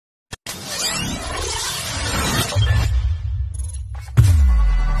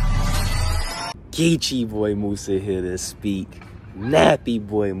Geechee boy Musa here to speak. Nappy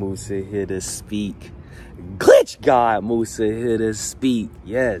boy Musa here to speak. Glitch God Musa here to speak.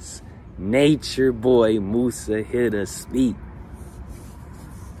 Yes, nature boy Musa here to speak.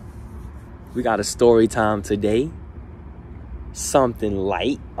 We got a story time today. Something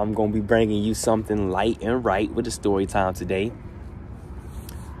light. I'm gonna be bringing you something light and right with the story time today.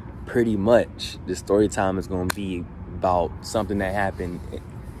 Pretty much, the story time is gonna be about something that happened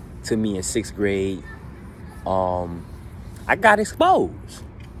to me in 6th grade. I got exposed.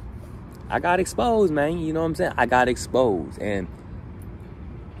 Man. You know what I'm saying? I got exposed, and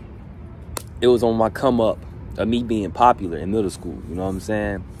it was on my come up of me being popular in middle school. You know what I'm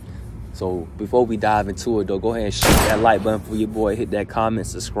saying? So before we dive into it, though, go ahead and shoot that like button for your boy. Hit that comment,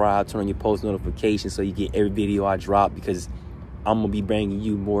 subscribe, turn on your post notifications so you get every video I drop, because I'm going to be bringing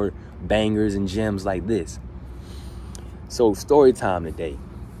you more bangers and gems like this. So story time today.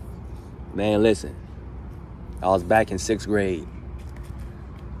 Man, listen. I was back in 6th grade.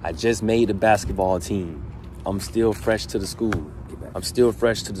 I just made the basketball team. I'm still fresh to the school.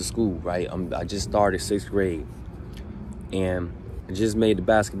 Right? I just started 6th grade. And I just made the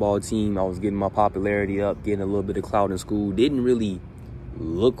basketball team. I was getting my popularity up, getting a little bit of clout in school. Didn't really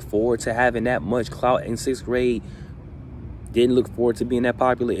look forward to having that much clout in 6th grade. Didn't look forward to being that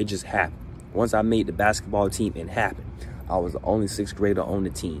popular. It just happened. Once I made the basketball team, it happened. I was the only 6th grader on the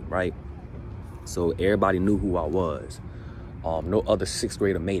team, right? So everybody knew who I was. No other 6th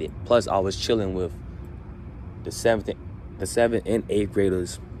grader made it. Plus, I was chilling with the 7th and 8th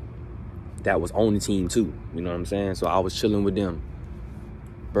graders that was on the team too. You know what I'm saying? So I was chilling with them.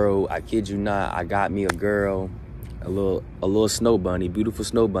 Bro, I kid you not, I got me a girl, a little snow bunny, beautiful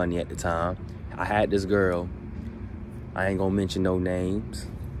snow bunny at the time. I had this girl. I ain't gonna mention no names,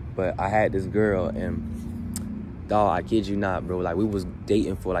 but I had this girl, and dog, I kid you not, bro. Like, we was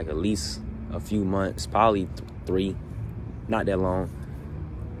dating for like at least a few months, probably 3, not that long.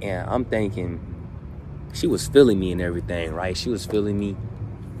 And I'm thinking she was feeling me and everything, right? She was feeling me.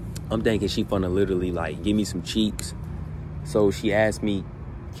 I'm thinking she finna literally like give me some cheeks. So she asked me,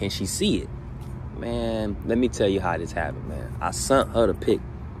 can she see it? Man, let me tell you how this happened, man. I sent her the pic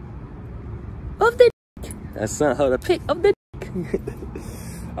of the dick.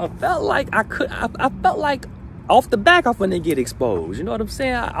 I felt like I felt like off the back I'm finna get exposed. You know what I'm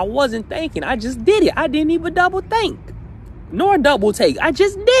saying? I wasn't thinking. I just did it. I didn't even double think. Nor double take. I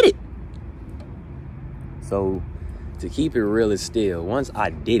just did it. So, to keep it real is still, once I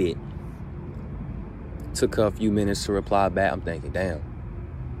did it, took her a few minutes to reply back. I'm thinking, damn.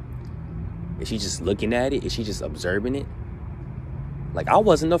 Is she just looking at it? Is she just observing it? Like, I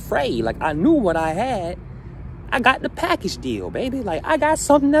wasn't afraid. Like, I knew what I had. I got the package deal, baby. Like, I got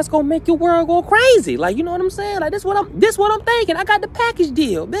something that's gonna make your world go crazy. Like, you know what I'm saying? Like, this what I'm thinking. I got the package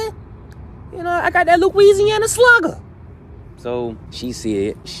deal, man. You know, I got that Louisiana slugger. So she see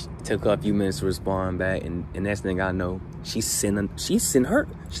it. She took her a few minutes to respond back, and next thing I know, she sent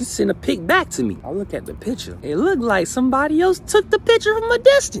a pic back to me. I look at the picture. It looked like somebody else took the picture from a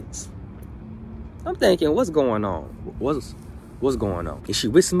distance. I'm thinking, what's going on? What's going on? Is she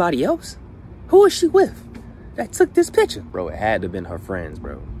with somebody else? Who is she with that took this picture? Bro, it had to have been her friends,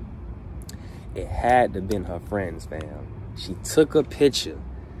 bro. It had to have been her friends, fam. She took a picture,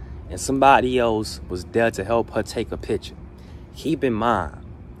 and somebody else was there to help her take a picture. Keep in mind,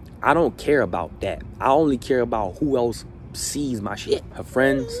 I don't care about that. I only care about who else sees my shit. Her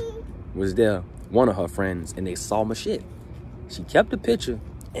friends was there, one of her friends, and they saw my shit. She kept the picture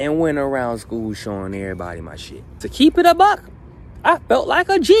and went around school showing everybody my shit. To keep it a buck, I felt like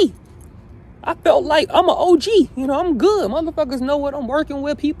a G. I felt like I'm an OG. You know, I'm good. Motherfuckers know what I'm working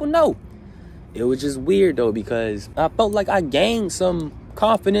with. People know. It was just weird, though, because I felt like I gained some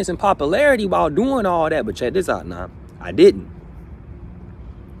confidence and popularity while doing all that. But check this out now. I didn't.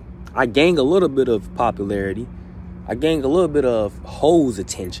 I gained a little bit of popularity. I gained a little bit of hoes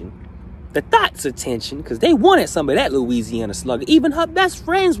attention. The thoughts attention, because they wanted some of that Louisiana slugger. Even her best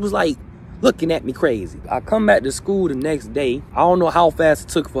friends was like looking at me crazy. I come back to school the next day. I don't know how fast it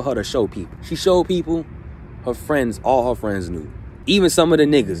took for her to show people. She showed people. Her friends, all her friends knew. Even some of the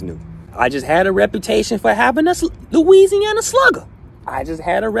niggas knew. I just had a reputation for having a Louisiana slugger. I just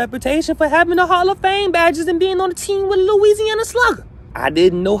had a reputation for having the Hall of Fame badges and being on the team with a Louisiana slugger. I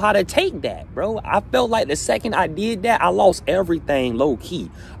didn't know how to take that, bro. I felt like the second I did that, I lost everything low key.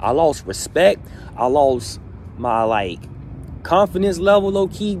 I lost respect. I lost my, like, confidence level low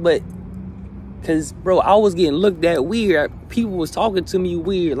key. But Cause bro, I was getting looked at weird. People was talking to me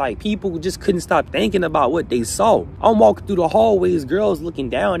weird. Like people just couldn't stop thinking about what they saw. I'm walking through the hallways, girls looking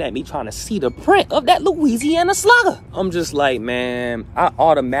down at me trying to see the print of that Louisiana Slugger. I'm just like, man, I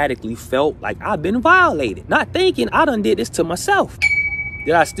automatically felt like I've been violated. Not thinking I done did this to myself.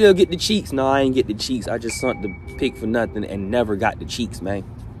 Did I still get the cheeks? No, I ain't get the cheeks. I just sent the pic for nothing and never got the cheeks, man.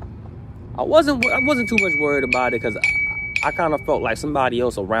 I wasn't too much worried about it because I kind of felt like somebody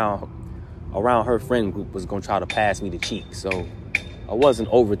else around her friend group was gonna try to pass me the cheeks. So I wasn't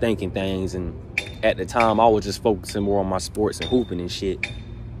overthinking things, and at the time I was just focusing more on my sports and hooping and shit.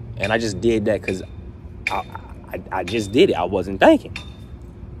 And I just did that because I just did it. I wasn't thinking.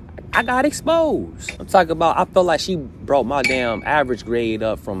 I got exposed. I'm talking about, I felt like she brought my damn average grade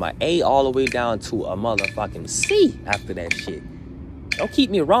up from an A all the way down to a motherfucking C after that shit. Don't keep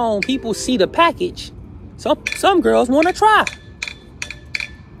me wrong. People see the package. Some girls want to try.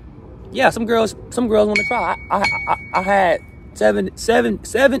 Yeah, some girls want to try. I had seven and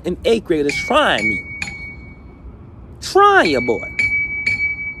 8th graders trying me. Trying your boy.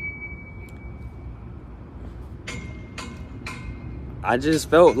 I just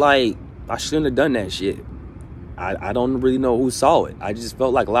felt like I shouldn't have done that shit. I don't really know who saw it. I just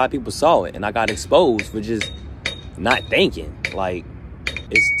felt like a lot of people saw it, and I got exposed for just not thinking. Like,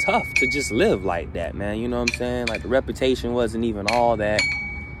 it's tough to just live like that, man. You know what I'm saying? Like, the reputation wasn't even all that.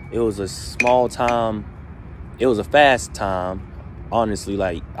 It was a small time. It was a fast time. Honestly,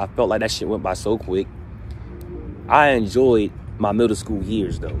 like, I felt like that shit went by so quick. I enjoyed my middle school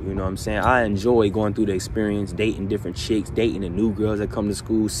years, though. You know what I'm saying? I enjoy going through the experience, dating different chicks, dating the new girls that come to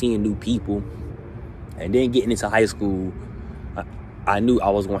school, seeing new people. And then getting into high school, I knew I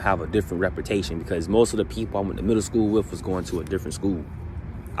was going to have a different reputation because most of the people I went to middle school with was going to a different school.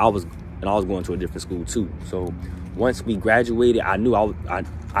 I was going to a different school, too. So once we graduated, I knew I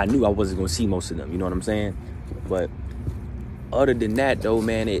wasn't going to see most of them. You know what I'm saying? But other than that, though,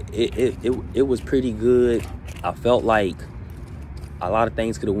 man, it was pretty good. I felt like a lot of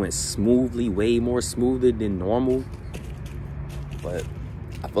things could have went smoothly, way more smoother than normal. But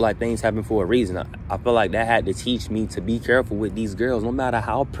I feel like things happen for a reason. I feel like that had to teach me to be careful with these girls, no matter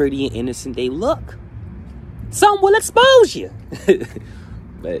how pretty and innocent they look. Some will expose you.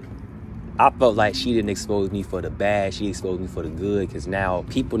 But I felt like she didn't expose me for the bad. She exposed me for the good, because now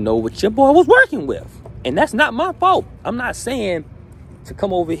people know what your boy was working with. And that's not my fault. I'm not saying to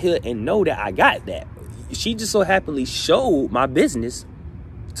come over here and know that I got that. She just so happily showed my business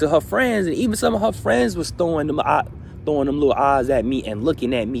to her friends, and even some of her friends was throwing them little eyes at me and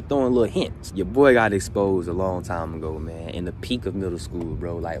looking at me, throwing little hints. Your boy got exposed a long time ago, man. In the peak of middle school,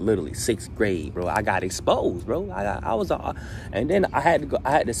 bro. Like literally 6th grade, bro. I got exposed, bro. And then I had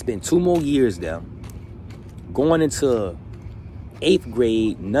to spend 2 more years there. Going into 8th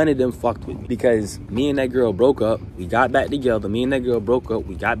grade, none of them fucked with me because me and that girl broke up. We got back together. Me and that girl broke up.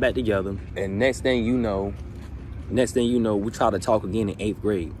 We got back together. And next thing you know, we tried to talk again in 8th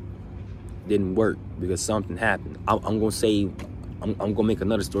grade. Didn't work because something happened. I'm gonna make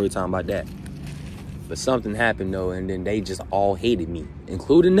another story time about that. But something happened though, and then they just all hated me,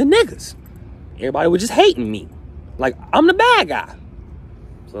 including the niggas. Everybody was just hating me, like I'm the bad guy.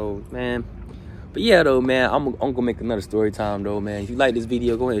 So man, but yeah though, man, I'm gonna make another story time though, man. If you like this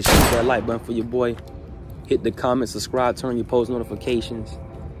video, go ahead and shoot that like button for your boy. Hit the comment, subscribe, turn on your post notifications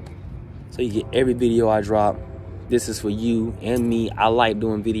so you get every video I drop. This is for you and me. I like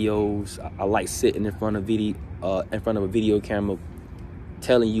doing videos. I like sitting in front of a video camera,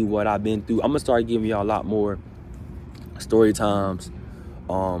 telling you what I've been through. I'm gonna start giving y'all a lot more story times.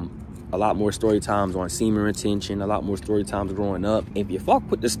 A lot more story times on semen retention. A lot more story times growing up. If you fuck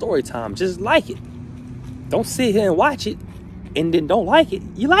with the story time, just like it. Don't sit here and watch it and then don't like it.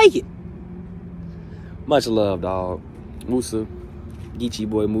 You like it. Much love, dog. Musa, Geechee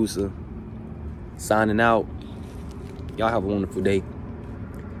boy Musa, signing out. Y'all have a wonderful day.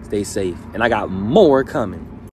 Stay safe. And I got more coming.